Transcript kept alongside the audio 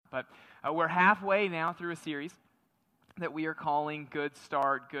But we're halfway now through a series that we are calling Good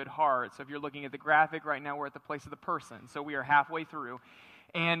Start, Good Heart. So if you're looking at the graphic right now, we're at the place of the person. So we are halfway through.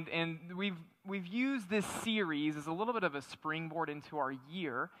 And we've used this series as a little bit of a springboard into our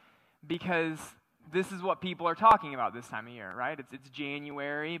year because this is what people are talking about this time of year, right? It's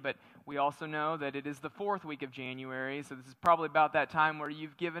January, but we also know that it is the 4th week of January, so this is probably about that time where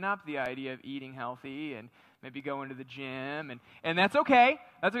you've given up the idea of eating healthy and maybe going to the gym, and that's okay.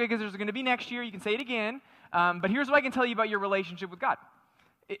 That's okay because there's going to be next year. You can say it again. But here's what I can tell you about your relationship with God,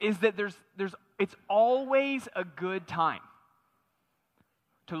 is that it's always a good time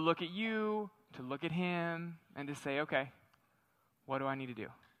to look at you, to look at Him, and to say, okay, what do I need to do?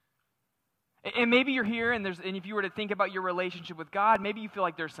 And maybe you're here, and if you were to think about your relationship with God, maybe you feel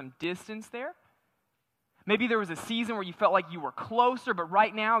like there's some distance there. Maybe there was a season where you felt like you were closer, but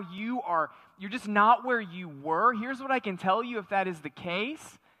right now you're just not where you were. Here's what I can tell you if that is the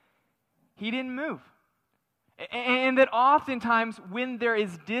case. He didn't move. And that oftentimes when there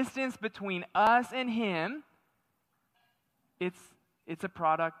is distance between us and Him, it's a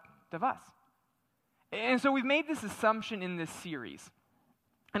product of us. And so we've made this assumption in this series.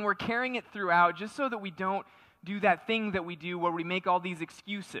 And we're carrying it throughout just so that we don't do that thing that we do where we make all these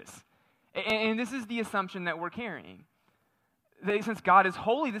excuses. And this is the assumption that we're carrying. That since God is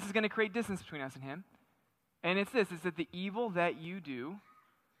holy, this is going to create distance between us and Him. And it's that the evil that you do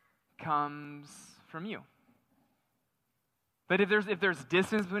comes from you. But if there's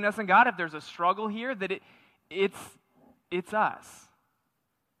distance between us and God, if there's a struggle here, that it's us.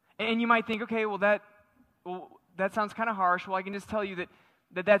 And you might think, okay, well that sounds kind of harsh. Well, I can just tell you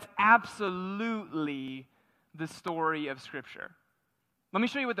that's absolutely the story of Scripture. Let me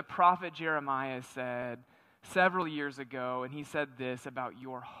show you what the prophet Jeremiah said several years ago, and he said this about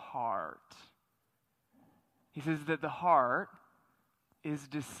your heart. He says that the heart is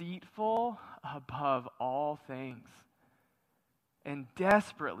deceitful above all things and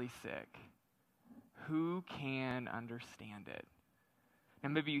desperately sick. Who can understand it?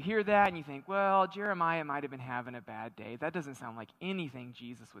 And maybe you hear that and you think, well, Jeremiah might have been having a bad day. That doesn't sound like anything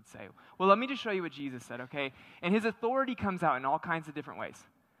Jesus would say. Well, let me just show you what Jesus said, okay? And His authority comes out in all kinds of different ways.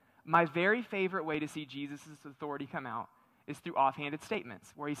 My very favorite way to see Jesus' authority come out is through offhanded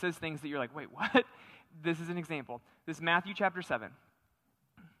statements, where He says things that you're like, wait, what? This is an example. This is Matthew chapter 7.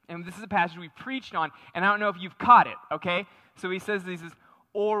 And this is a passage we've preached on, and I don't know if you've caught it, okay? So He says,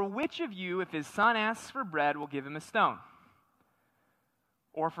 or which of you, if his son asks for bread, will give him a stone?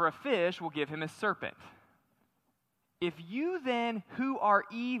 Or for a fish, will give him a serpent? If you then, who are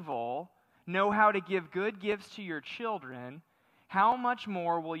evil, know how to give good gifts to your children, how much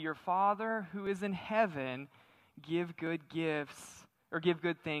more will your Father who is in heaven give good gifts, or give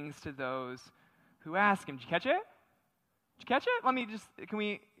good things to those who ask Him? Did you catch it? Did you catch it?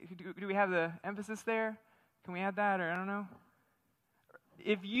 Do we have the emphasis there? Can we add that, or I don't know?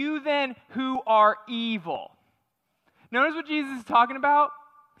 If you then, who are evil. Notice what Jesus is talking about?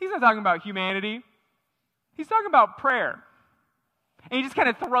 He's not talking about humanity. He's talking about prayer. And He just kind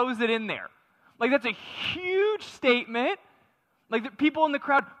of throws it in there. Like, that's a huge statement. Like, the people in the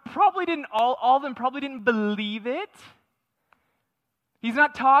crowd probably didn't, all of them probably didn't believe it. He's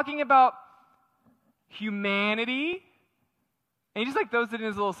not talking about humanity. And He just throws it in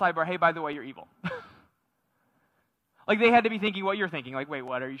His little sidebar. Hey, by the way, you're evil. Like, they had to be thinking what you're thinking. Like, wait,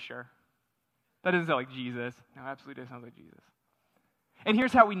 what? Are you sure? That doesn't sound like Jesus. No, absolutely doesn't sound like Jesus. And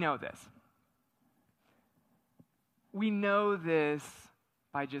here's how we know this. We know this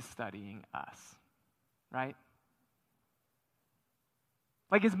by just studying us, right?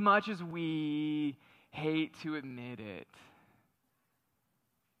 Like, as much as we hate to admit it,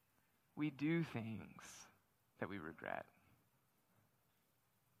 we do things that we regret.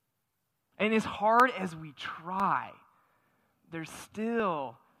 And as hard as we try, there's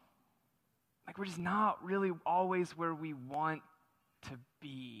still, we're just not really always where we want to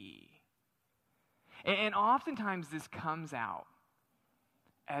be. And oftentimes this comes out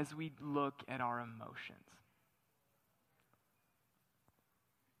as we look at our emotions.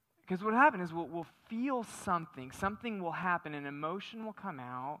 Because what happens is we'll feel something will happen, an emotion will come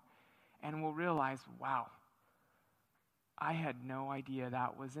out, and we'll realize, wow, I had no idea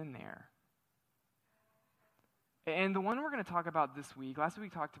that was in there. And the one we're going to talk about this week, last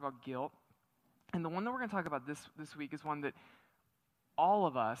week we talked about guilt, and the one that we're going to talk about this week is one that all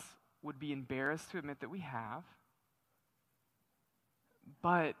of us would be embarrassed to admit that we have,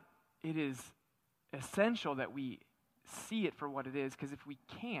 but it is essential that we see it for what it is, because if we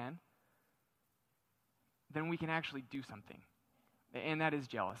can, then we can actually do something, and that is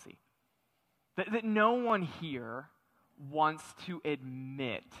jealousy. That no one here wants to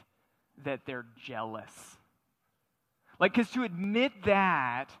admit that they're jealous. Like, because to admit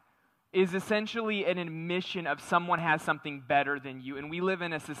that is essentially an admission of someone has something better than you, and we live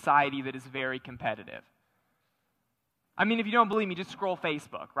in a society that is very competitive. I mean, if you don't believe me, just scroll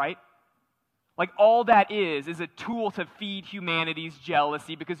Facebook, right? Like, all that is a tool to feed humanity's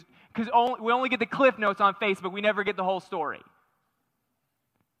jealousy because we only get the cliff notes on Facebook. We never get the whole story.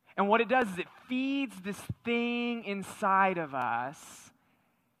 And what it does is it feeds this thing inside of us,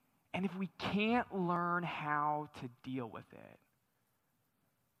 and if we can't learn how to deal with it,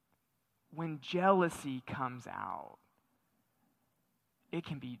 when jealousy comes out, it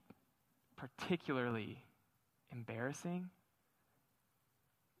can be particularly embarrassing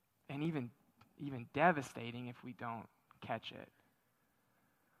and even devastating if we don't catch it.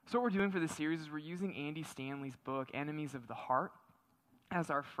 So what we're doing for this series is we're using Andy Stanley's book, Enemies of the Heart, as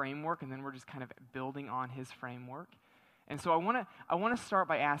our framework, and then we're just kind of building on his framework. And so I want to start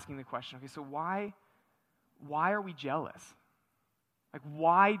by asking the question, okay, so why are we jealous? Like,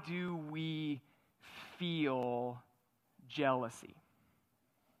 why do we feel jealousy?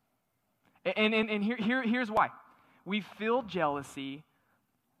 And here's why. We feel jealousy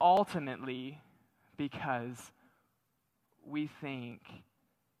ultimately because we think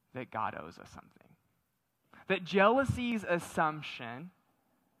that God owes us something. That jealousy's assumption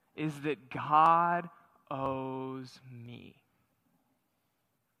is that God owes me.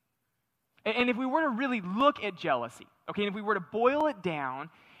 And if we were to really look at jealousy, okay, and if we were to boil it down,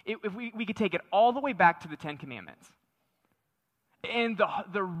 if we could take it all the way back to the Ten Commandments. And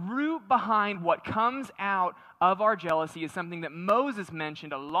the root behind what comes out of our jealousy is something that Moses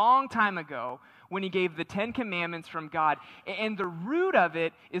mentioned a long time ago when he gave the Ten Commandments from God. And the root of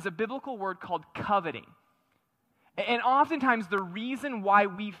it is a biblical word called coveting. And oftentimes the reason why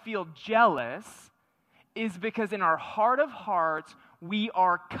we feel jealous is because in our heart of hearts, we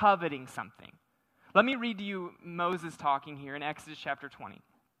are coveting something. Let me read to you Moses talking here in Exodus chapter 20.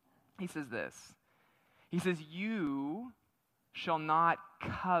 He says this. He says, "You shall not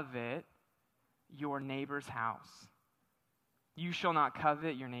covet your neighbor's house. You shall not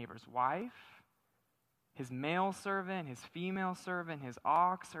covet your neighbor's wife, his male servant, his female servant, his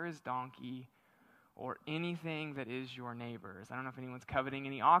ox or his donkey, or anything that is your neighbor's." I don't know if anyone's coveting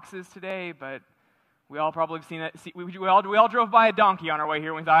any oxes today, but we all probably have seen that. We all drove by a donkey on our way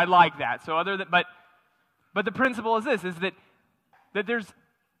here, and we thought, I'd like that. So but the principle is this, is that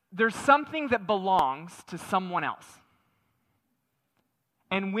there's something that belongs to someone else.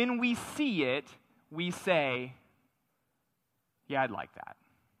 And when we see it, we say, yeah, I'd like that.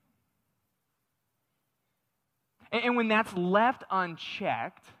 And when that's left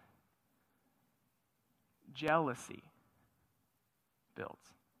unchecked, jealousy builds.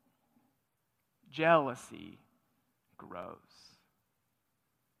 Jealousy grows.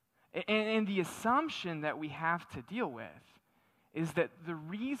 And the assumption that we have to deal with is that the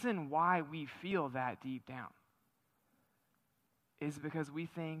reason why we feel that deep down is because we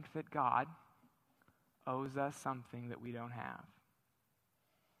think that God owes us something that we don't have.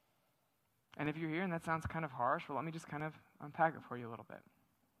 And if you're here and that sounds kind of harsh, well, let me just kind of unpack it for you a little bit.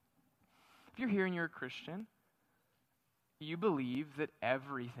 If you're here and you're a Christian, you believe that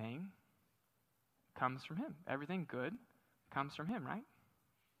everything comes from Him. Everything good comes from Him, right?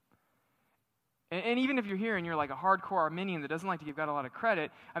 And even if you're here and you're like a hardcore Arminian that doesn't like to give God a lot of credit,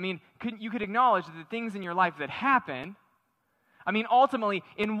 I mean, you could acknowledge that the things in your life that happen, I mean, ultimately,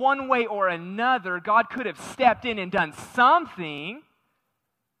 in one way or another, God could have stepped in and done something.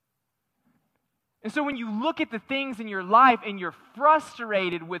 And so when you look at the things in your life and you're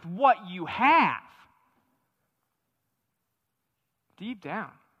frustrated with what you have, deep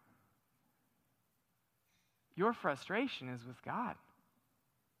down, your frustration is with God,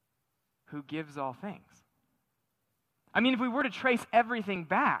 who gives all things. I mean, if we were to trace everything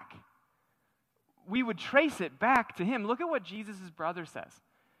back, we would trace it back to Him. Look at what Jesus' brother says.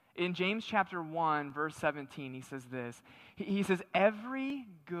 In James chapter 1, verse 17, he says this. He says, "Every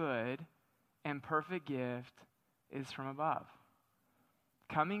good and perfect gift is from above,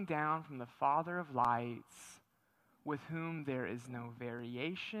 coming down from the Father of lights, with whom there is no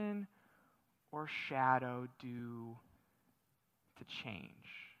variation or shadow due to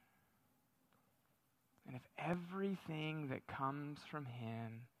change." And if everything that comes from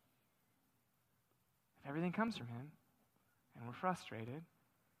Him, if everything comes from Him, and we're frustrated,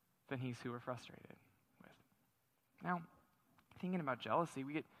 then He's who we're frustrated with. Now, thinking about jealousy,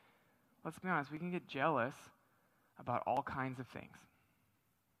 let's be honest, we can get jealous about all kinds of things.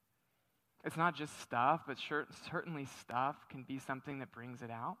 It's not just stuff, but certainly stuff can be something that brings it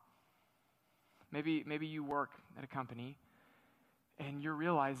out. Maybe you work at a company and you're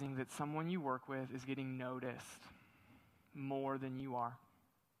realizing that someone you work with is getting noticed more than you are.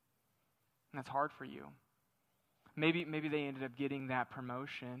 And that's hard for you. Maybe they ended up getting that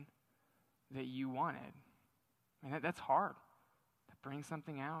promotion that you wanted. I mean, that's hard. That brings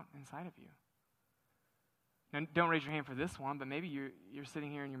something out inside of you. Now, don't raise your hand for this one, but maybe you're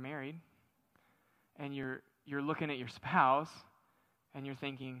sitting here and you're married, and you're looking at your spouse, and you're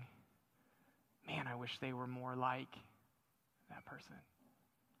thinking, man, I wish they were more like that person.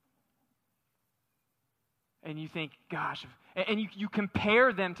 And you think, gosh, and you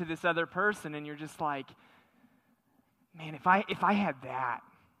compare them to this other person, and you're just like, man, if I had that,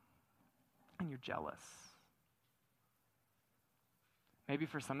 and you're jealous. Maybe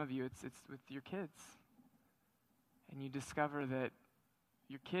for some of you, it's with your kids. And you discover that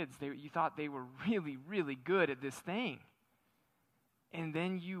your kids, you thought they were really, really good at this thing. And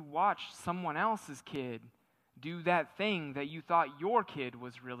then you watch someone else's kid do that thing that you thought your kid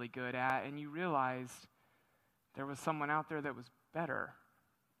was really good at, and you realized there was someone out there that was better.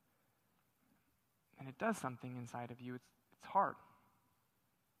 And it does something inside of you. It's hard.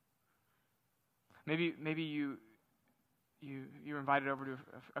 Maybe you're invited over to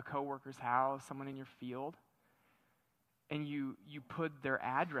a coworker's house, someone in your field, and you put their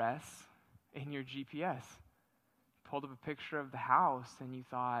address in your GPS. Pulled up a picture of the house, and you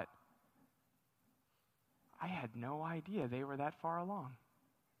thought, I had no idea they were that far along.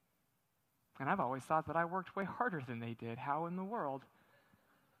 And I've always thought that I worked way harder than they did. How in the world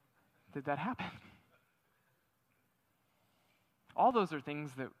did that happen? All those are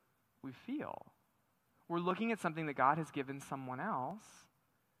things that we feel. We're looking at something that God has given someone else,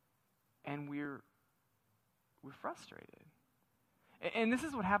 and we're frustrated. And this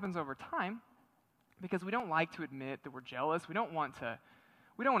is what happens over time, because we don't like to admit that we're jealous. We don't want to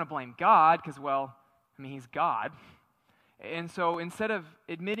blame God, because, well, I mean, He's God. And so instead of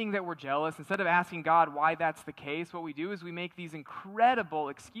admitting that we're jealous, instead of asking God why that's the case, what we do is we make these incredible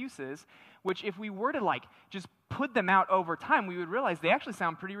excuses, which if we were to just put them out over time, we would realize they actually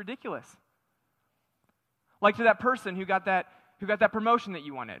sound pretty ridiculous. Like to that person who got that promotion that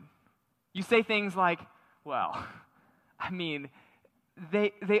you wanted. You say things like, well, I mean,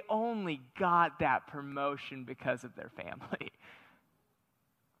 they only got that promotion because of their family.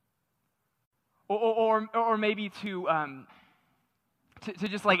 Or maybe to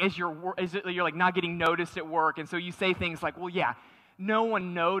just as you're like not getting noticed at work, and so you say things like, well, yeah, no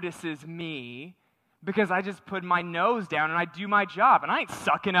one notices me because I just put my nose down and I do my job, and I ain't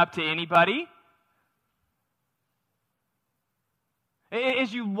sucking up to anybody.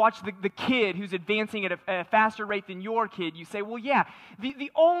 As you watch the kid who's advancing at a faster rate than your kid, you say, well, yeah, the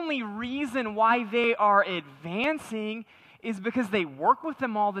only reason why they are advancing is because they work with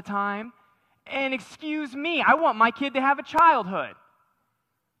them all the time. And excuse me, I want my kid to have a childhood.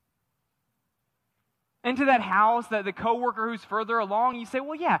 And to that house, the coworker who's further along, you say,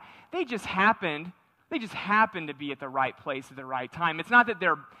 well, yeah, they just happened to be at the right place at the right time. It's not that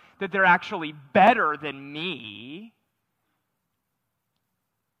they're actually better than me.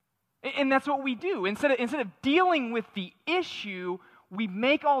 And that's what we do. Instead of dealing with the issue, we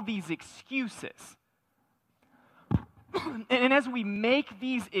make all these excuses. And as we make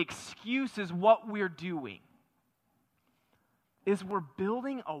these excuses, what we're doing is we're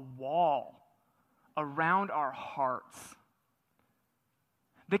building a wall around our hearts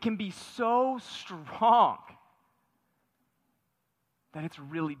that can be so strong that it's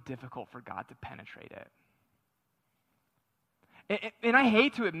really difficult for God to penetrate it. And I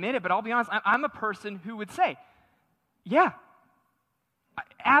hate to admit it, but I'll be honest, I'm a person who would say, yeah,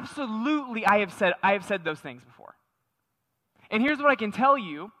 absolutely, I have said those things before. And here's what I can tell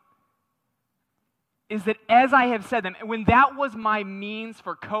you, is that as I have said them, when that was my means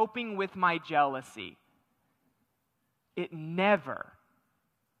for coping with my jealousy, it never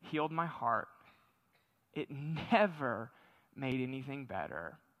healed my heart. It never made anything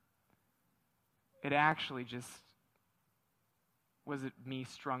better. It actually just was me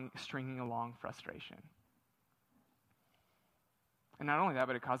stringing along frustration. And not only that,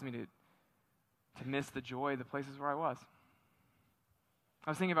 but it caused me to miss the joy of the places where I was. I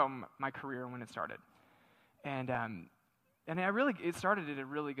was thinking about my career when it started. And it started at a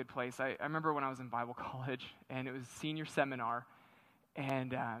really good place. I remember when I was in Bible college, and it was senior seminar,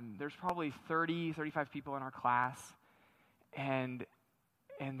 and there's probably 30, 35 people in our class, and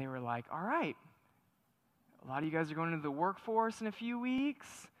they were like, all right, a lot of you guys are going into the workforce in a few weeks.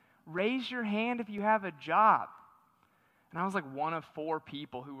 Raise your hand if you have a job. And I was like one of 4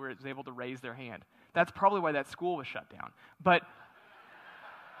 people who was able to raise their hand. That's probably why that school was shut down. But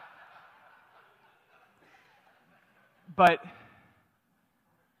But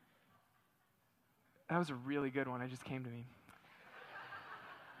that was a really good one. It just came to me.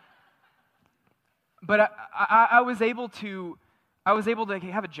 But I was able to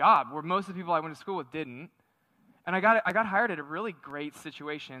have a job where most of the people I went to school with didn't. And I got hired at a really great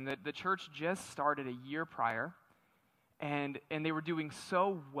situation that the church just started a year prior, and they were doing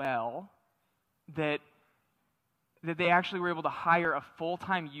so well that they actually were able to hire a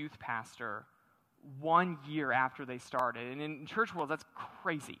full-time youth pastor 1 year after they started. And in church world, that's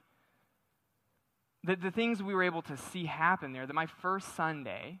crazy. The things we were able to see happen there, that my first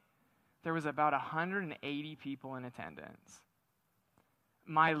Sunday, there was about 180 people in attendance.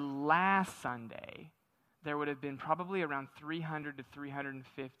 My last Sunday, there would have been probably around 300 to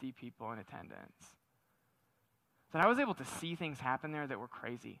 350 people in attendance. That I was able to see things happen there that were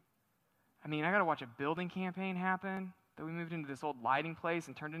crazy. I mean, I got to watch a building campaign happen, that we moved into this old lighting place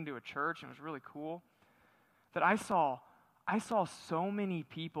and turned into a church, and it was really cool. That I saw so many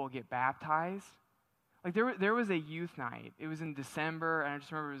people get baptized. Like there was a youth night. It was in December, and I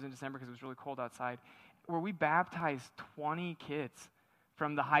just remember it was in December because it was really cold outside, where we baptized 20 kids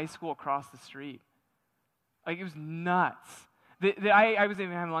from the high school across the street. Like, it was nuts. I was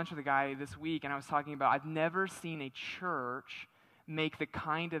even having lunch with a guy this week, and I was talking about, I've never seen a church make the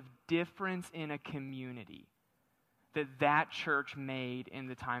kind of difference in a community that church made in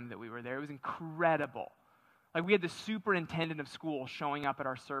the time that we were there. It was incredible. Like, we had the superintendent of school showing up at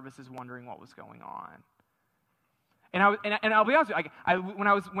our services wondering what was going on. And I'll be honest with you, when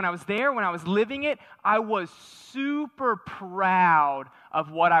I was there, when I was living it, I was super proud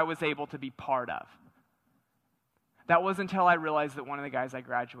of what I was able to be part of. That wasn't until I realized that one of the guys I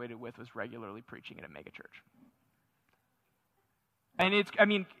graduated with was regularly preaching at a megachurch. And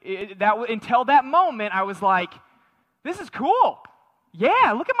until that moment, I was like, this is cool.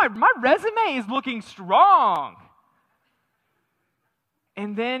 Yeah, look at my resume is looking strong.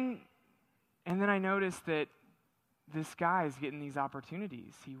 And then I noticed that this guy is getting these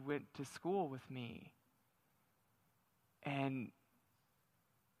opportunities. He went to school with me. And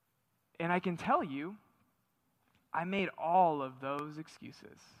I can tell you, I made all of those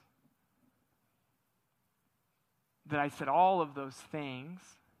excuses. That I said all of those things.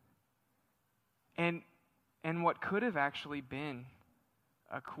 And what could have actually been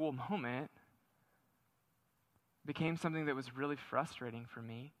a cool moment became something that was really frustrating for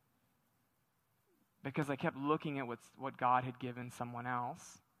me, because I kept looking at what God had given someone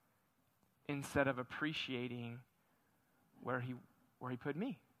else instead of appreciating where he put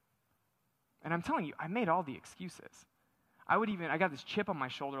me. And I'm telling you, I made all the excuses. I got this chip on my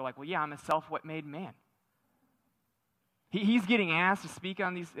shoulder like, well, yeah, I'm a self-made man. He's getting asked to speak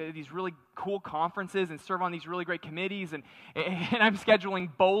on these really cool conferences and serve on these really great committees, and I'm scheduling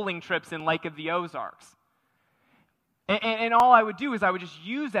bowling trips in Lake of the Ozarks. And all I would do is I would just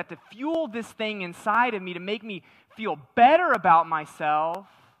use that to fuel this thing inside of me to make me feel better about myself,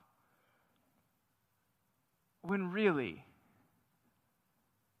 when really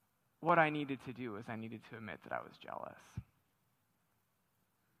what I needed to do is I needed to admit that I was jealous.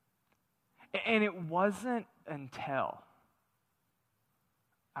 And it wasn't until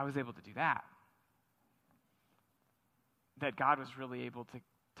I was able to do that God was really able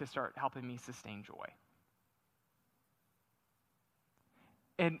to start helping me sustain joy.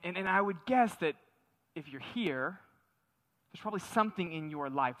 And I would guess that if you're here, there's probably something in your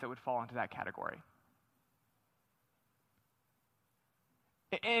life that would fall into that category.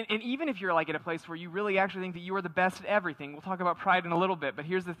 And even if you're like at a place where you really actually think that you are the best at everything, we'll talk about pride in a little bit, but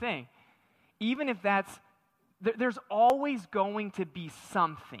here's the thing. Even if there's always going to be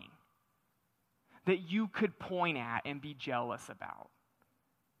something that you could point at and be jealous about.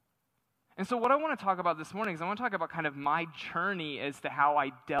 And so what I want to talk about this morning is I want to talk about kind of my journey as to how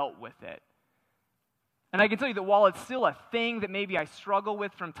I dealt with it. And I can tell you that while it's still a thing that maybe I struggle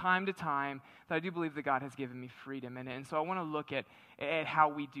with from time to time, that I do believe that God has given me freedom in it. And so I want to look at how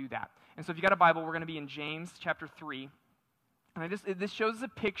we do that. And so if you got a Bible, we're going to be in James chapter 3. And this shows a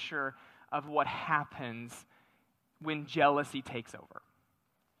picture of what happens when jealousy takes over.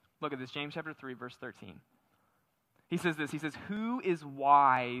 Look at this, James chapter 3, verse 13. He says this, he says, "Who is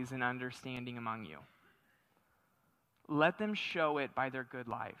wise and understanding among you? Let them show it by their good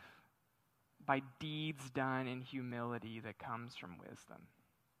life, by deeds done in humility that comes from wisdom.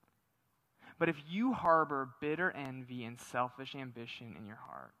 But if you harbor bitter envy and selfish ambition in your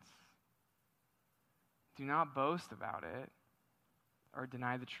hearts, do not boast about it or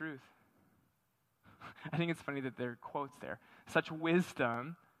deny the truth." I think it's funny that there are quotes there. "Such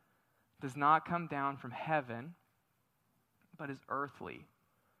wisdom does not come down from heaven, but is earthly,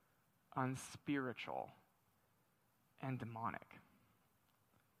 unspiritual, and demonic.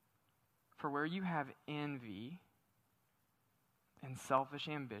 For where you have envy and selfish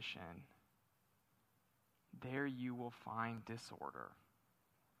ambition, there you will find disorder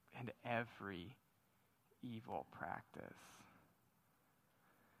and every evil practice.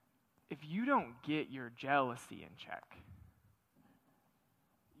 If you don't get your jealousy in check,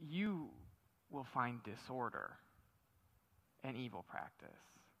 you will find disorder and evil practice.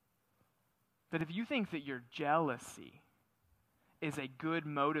 That if you think that your jealousy is a good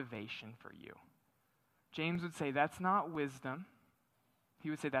motivation for you, James would say that's not wisdom. He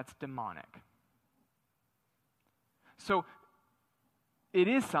would say that's demonic. So it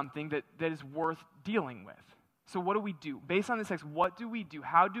is something that is worth dealing with. So what do we do? Based on this text, what do we do?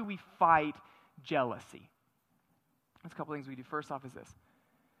 How do we fight jealousy? There's a couple things we do. First off is this,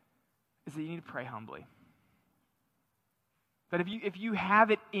 is that you need to pray humbly. That if you have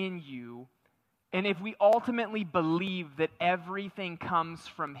it in you, and if we ultimately believe that everything comes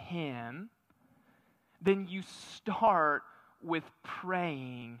from Him, then you start with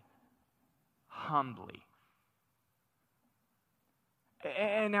praying humbly.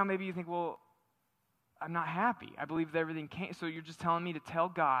 And now maybe you think, well, I'm not happy. I believe that everything came. So you're just telling me to tell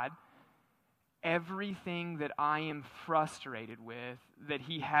God everything that I am frustrated with, that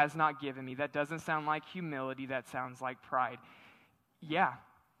He has not given me. That doesn't sound like humility. That sounds like pride. Yeah.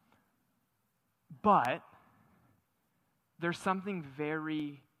 But there's something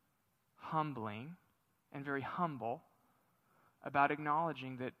very humbling and very humble about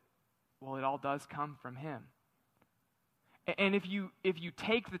acknowledging that, well, it all does come from Him. And if you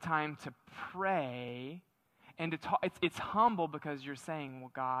take the time to pray and to talk, it's humble because you're saying,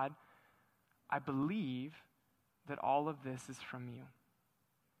 well, God, I believe that all of this is from you.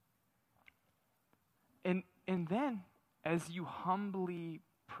 And then, as you humbly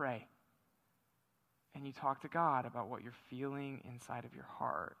pray and you talk to God about what you're feeling inside of your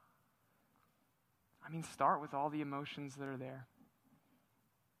heart, start with all the emotions that are there.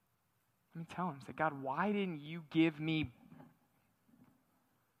 Tell Him, say, God, why didn't you give me?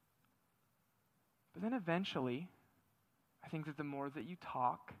 But then eventually, I think that the more that you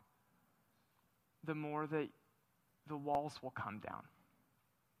talk, the more that the walls will come down.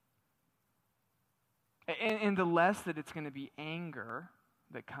 And the less that it's going to be anger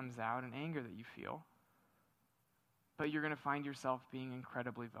that comes out and anger that you feel, but you're going to find yourself being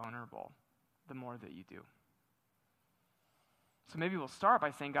incredibly vulnerable the more that you do. So maybe we'll start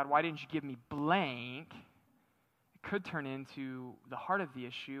by saying, God, why didn't you give me blank? It could turn into the heart of the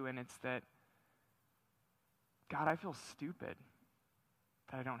issue, and it's that, God, I feel stupid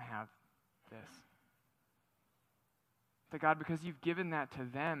that I don't have this. That God, because you've given that to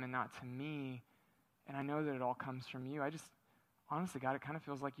them and not to me, and I know that it all comes from you, honestly, God, it kind of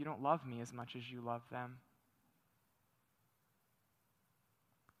feels like you don't love me as much as you love them.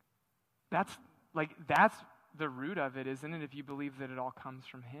 That's the root of it, isn't it? If you believe that it all comes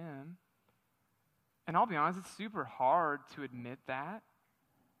from Him. And I'll be honest, it's super hard to admit that.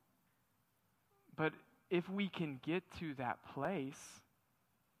 But if we can get to that place,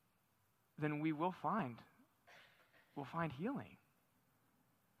 then we'll find healing.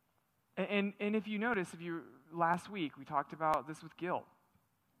 And if you notice, last week we talked about this with guilt.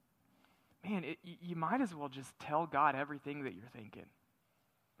 Man, you might as well just tell God everything that you're thinking.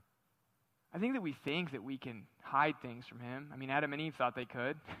 I think that we think that we can hide things from Him. Adam and Eve thought they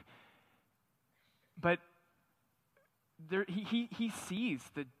could. But he sees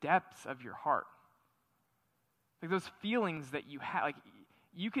the depths of your heart. Like those feelings that you have, like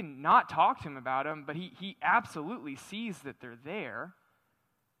you can not talk to Him about them, but he absolutely sees that they're there.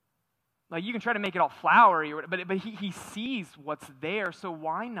 Like you can try to make it all flowery, but he sees what's there. So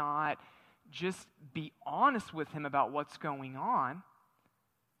why not just be honest with Him about what's going on?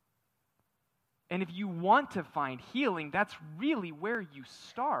 And if you want to find healing, that's really where you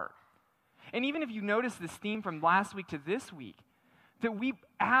start. And even if you notice this theme from last week to this week, that we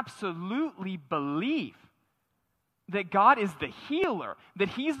absolutely believe that God is the healer, that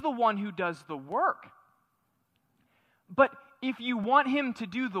He's the one who does the work. But if you want Him to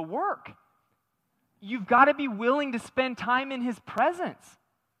do the work, you've got to be willing to spend time in His presence.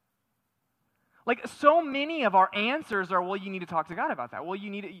 Like so many of our answers are, well, you need to talk to God about that. Well,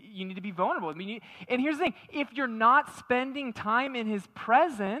 you need to be vulnerable. And here's the thing, if you're not spending time in His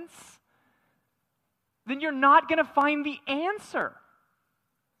presence, then you're not going to find the answer.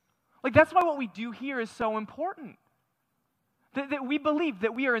 Like that's why what we do here is so important. That we believe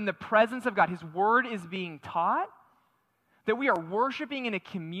that we are in the presence of God. His word is being taught. That we are worshiping in a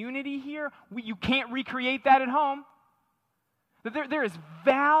community here. You can't recreate that at home. That there is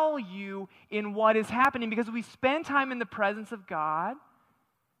value in what is happening because we spend time in the presence of God.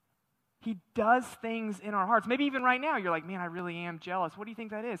 He does things in our hearts. Maybe even right now, you're like, man, I really am jealous. What do you think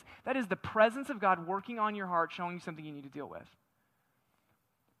that is? That is the presence of God working on your heart, showing you something you need to deal with.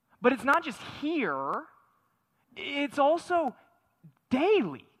 But it's not just here, it's also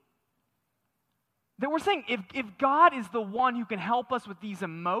daily. That we're saying if God is the one who can help us with these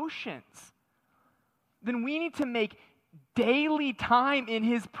emotions, then we need to make daily time in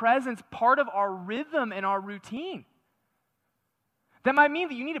His presence part of our rhythm and our routine. That might mean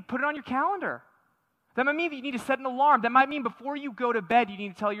that you need to put it on your calendar. That might mean that you need to set an alarm. That might mean before you go to bed, you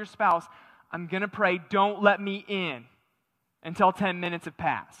need to tell your spouse, I'm going to pray, don't let me in until 10 minutes have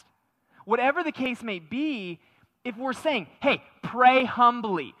passed. Whatever the case may be, if we're saying, hey, pray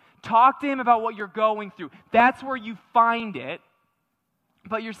humbly, talk to Him about what you're going through, that's where you find it.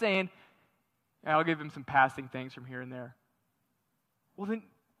 But you're saying, I'll give Him some passing things from here and there. Well, then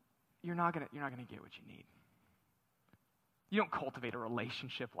you're not gonna get what you need. You don't cultivate a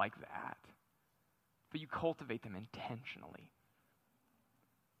relationship like that, but you cultivate them intentionally.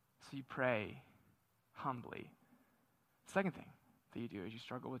 So you pray humbly. Second thing that you do as you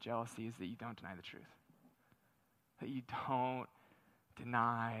struggle with jealousy is that you don't deny the truth. That you don't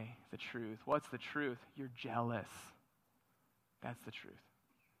deny the truth. What's the truth? You're jealous. That's the truth.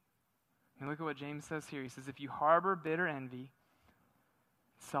 And look at what James says here. He says, if you harbor bitter envy,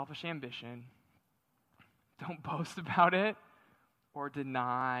 selfish ambition, don't boast about it or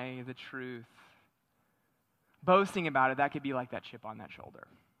deny the truth. Boasting about it, that could be like that chip on that shoulder.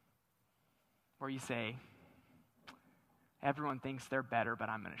 Where you say, everyone thinks they're better, but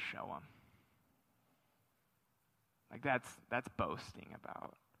I'm going to show them. Like that's boasting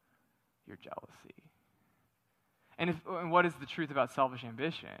about your jealousy. And what is the truth about selfish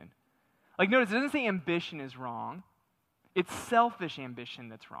ambition? Like notice, it doesn't say ambition is wrong. It's selfish ambition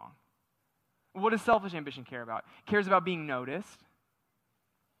that's wrong. What does selfish ambition care about? It cares about being noticed.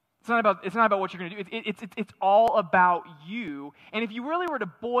 It's not about what you're going to do. It's all about you. And if you really were to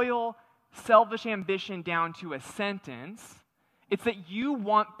boil selfish ambition down to a sentence, it's that you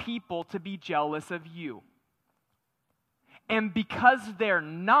want people to be jealous of you. And because they're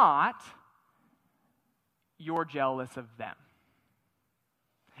not, you're jealous of them.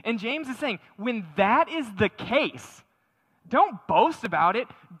 And James is saying, when that is the case, don't boast about it.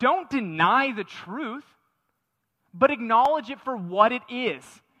 Don't deny the truth, but acknowledge it for what it is.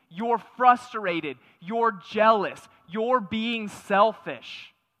 You're frustrated. You're jealous. You're being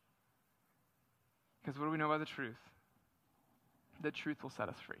selfish. Because what do we know about the truth? The truth will set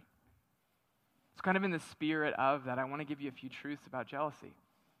us free. It's kind of in the spirit of that. I want to give you a few truths about jealousy.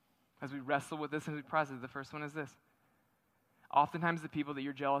 As we wrestle with this and we process it, the first one is this. Oftentimes the people that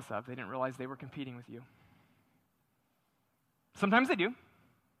you're jealous of, they didn't realize they were competing with you. Sometimes they do.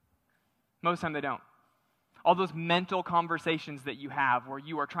 Most of the time they don't. All those mental conversations that you have where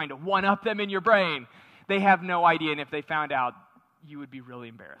you are trying to one-up them in your brain, they have no idea, and if they found out, you would be really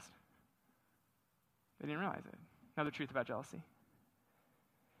embarrassed. They didn't realize it. Another truth about jealousy.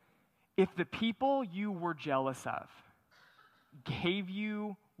 If the people you were jealous of gave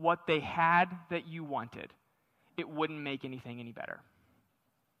you what they had that you wanted, it wouldn't make anything any better.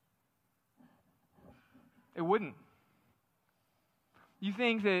 It wouldn't. You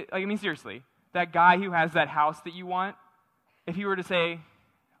think that, seriously, that guy who has that house that you want, if he were to say,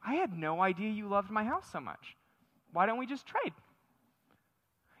 I had no idea you loved my house so much. Why don't we just trade?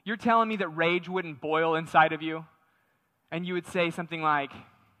 You're telling me that rage wouldn't boil inside of you? And you would say something like,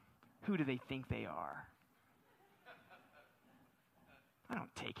 who do they think they are? I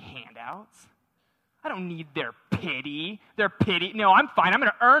don't take handouts. I don't need their pity. No, I'm fine. I'm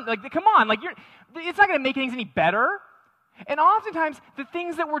going to earn, come on. It's not going to make things any better. And oftentimes, the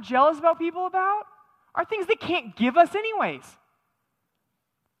things that we're jealous about people about are things they can't give us anyways.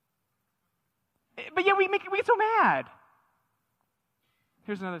 But yet we get so mad.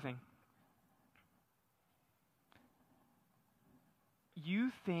 Here's another thing.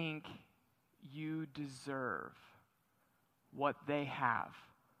 You think you deserve what they have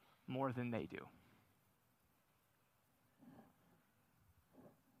more than they do.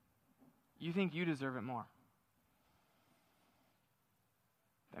 You think you deserve it more.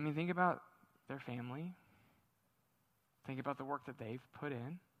 Think about their family. Think about the work that they've put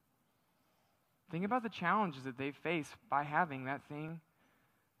in. Think about the challenges that they've faced by having that thing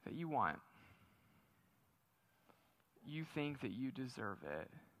that you want. You think that you deserve it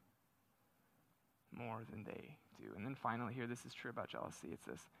more than they do. And then finally here, this is true about jealousy. It's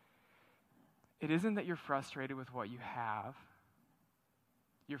this. It isn't that you're frustrated with what you have.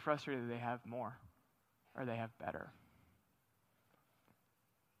 You're frustrated that they have more or they have better.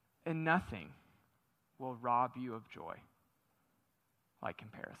 And nothing will rob you of joy like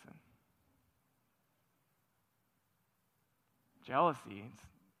comparison. Jealousy,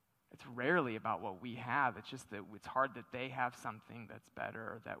 it's rarely about what we have. It's just that it's hard that they have something that's better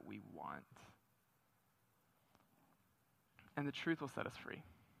or that we want. And the truth will set us free.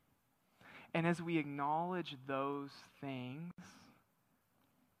 And as we acknowledge those things,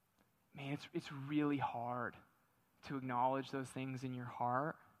 man, it's really hard to acknowledge those things in your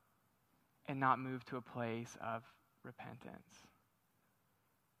heart and not move to a place of repentance.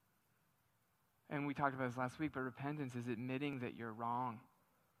 And we talked about this last week, but repentance is admitting that you're wrong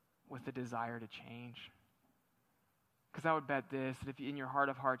with the desire to change. Because I would bet this, that if in your heart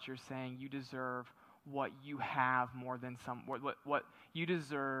of hearts you're saying you deserve what you have more than what you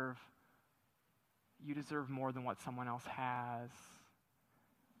deserve more than what someone else has.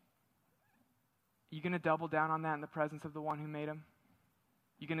 You going to double down on that in the presence of the one who made him?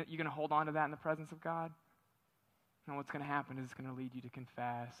 You going to hold on to that in the presence of God? And what's going to happen is it's going to lead you to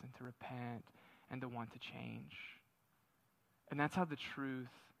confess and to repent and to want to change. And that's how the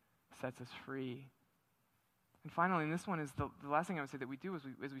truth sets us free. And finally, and this one is the last thing I would say that we do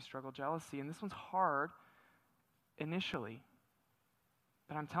is we struggle jealousy. And this one's hard initially.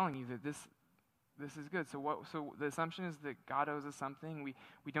 But I'm telling you that this is good. So the assumption is that God owes us something.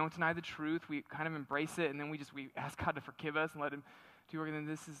 We don't deny the truth. We kind of embrace it, and then we ask God to forgive us and let him do work. And then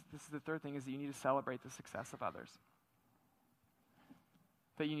this is the third thing, is that you need to celebrate the success of others.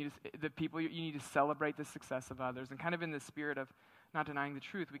 That you need to celebrate the success of others. And kind of in the spirit of not denying the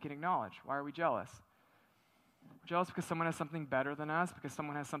truth, we can acknowledge, why are we jealous? We're jealous because someone has something better than us, because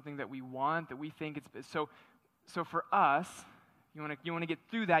someone has something that we want, that we think it's so for us, you want to get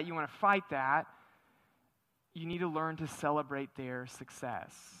through that, you want to fight that, you need to learn to celebrate their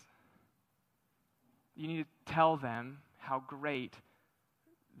success. You need to tell them how great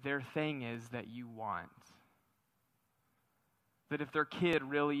their thing is that you want. That if their kid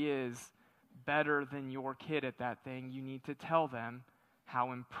really is better than your kid at that thing, you need to tell them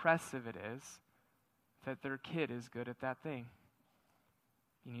how impressive it is that their kid is good at that thing.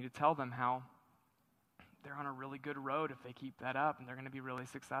 You need to tell them how they're on a really good road if they keep that up, and they're going to be really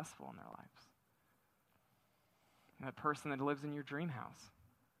successful in their lives. And that person that lives in your dream house,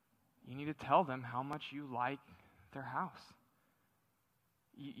 you need to tell them how much you like their house.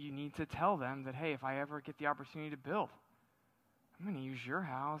 You need to tell them that, hey, if I ever get the opportunity to build, I'm going to use your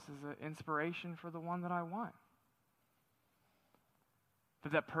house as an inspiration for the one that I want.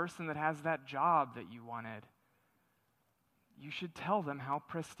 That person that has that job that you wanted, you should tell them how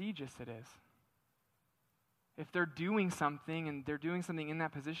prestigious it is. If they're doing something and they're doing something in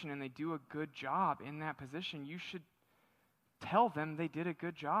that position and they do a good job in that position, you should tell them they did a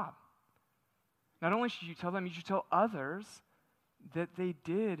good job. Not only should you tell them, you should tell others that they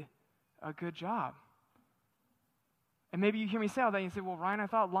did a good job. And maybe you hear me say all that and you say, well, Ryan, I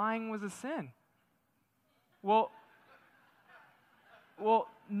thought lying was a sin. Well,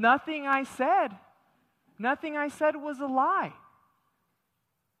 nothing I said was a lie.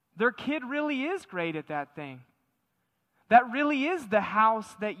 Their kid really is great at that thing. That really is the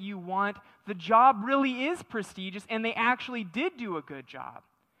house that you want. The job really is prestigious, and they actually did do a good job.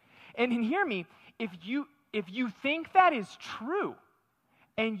 And hear me, if you think that is true,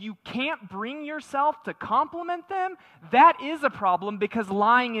 and you can't bring yourself to compliment them, that is a problem, because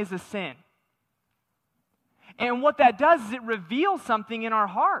lying is a sin. And what that does is it reveals something in our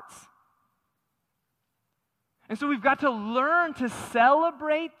hearts. And so we've got to learn to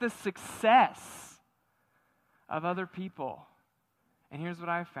celebrate the success of other people. And here's what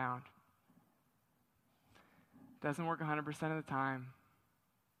I've found. It doesn't work 100% of the time,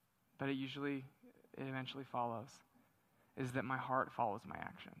 but it eventually follows, is that my heart follows my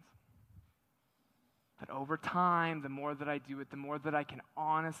actions. That over time, the more that I do it, the more that I can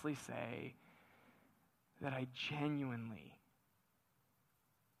honestly say that I genuinely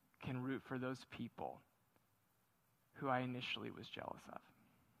can root for those people who I initially was jealous of.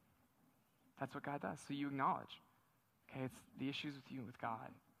 That's what God does. So you acknowledge, okay, it's the issues with you and with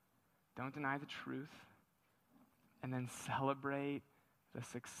God. Don't deny the truth, and then celebrate the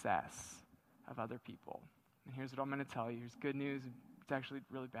success of other people. And here's what I'm going to tell you. Here's good news. It's actually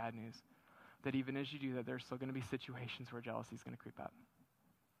really bad news. That even as you do that, there's still going to be situations where jealousy is going to creep up.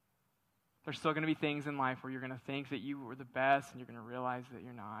 There's still going to be things in life where you're going to think that you were the best and you're going to realize that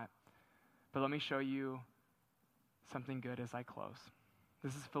you're not. But let me show you something good as I close.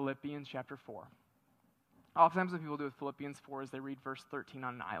 This is Philippians chapter 4. Oftentimes what people do with Philippians 4 is they read verse 13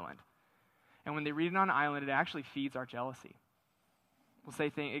 on an island. And when they read it on an island, it actually feeds our jealousy. We'll say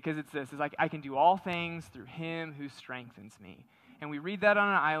things, because it's this, it's like, I can do all things through him who strengthens me. and we read that on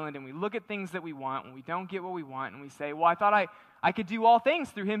an island, and we look at things that we want, and we don't get what we want, and we say, well, I thought I could do all things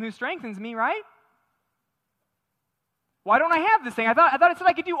through him who strengthens me, right? Why don't I have this thing? I thought it said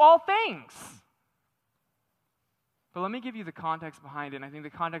I could do all things. But let me give you the context behind it, and I think the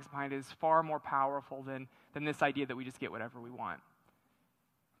context behind it is far more powerful than this idea that we just get whatever we want.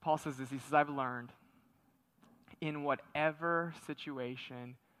 Paul says this, he says, I've learned in whatever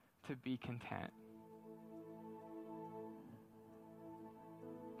situation to be content.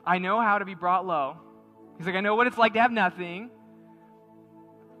 I know how to be brought low. He's like, I know what it's like to have nothing.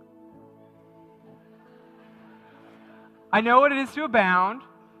 I know what it is to abound.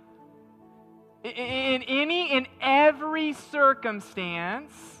 In every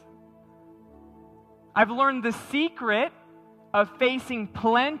circumstance, I've learned the secret of facing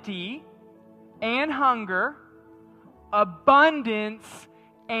plenty and hunger, abundance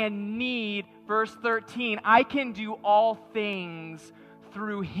and need. Verse 13, I can do all things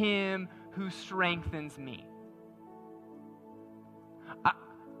through him who strengthens me.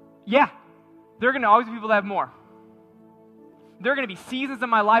 Yeah, there are going to always be people that have more. There are going to be seasons in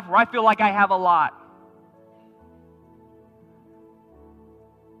my life where I feel like I have a lot.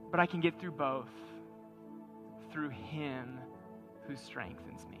 But I can get through both through him who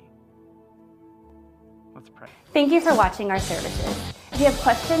strengthens me. Let's pray. Thank you for watching our services. If you have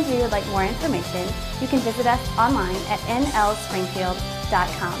questions or you would like more information, you can visit us online at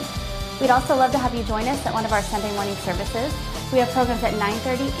nlspringfield.com. We'd also love to have you join us at one of our Sunday morning services. We have programs at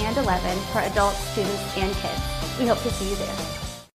 9:30 and 11 for adults, students, and kids. We hope to see you there.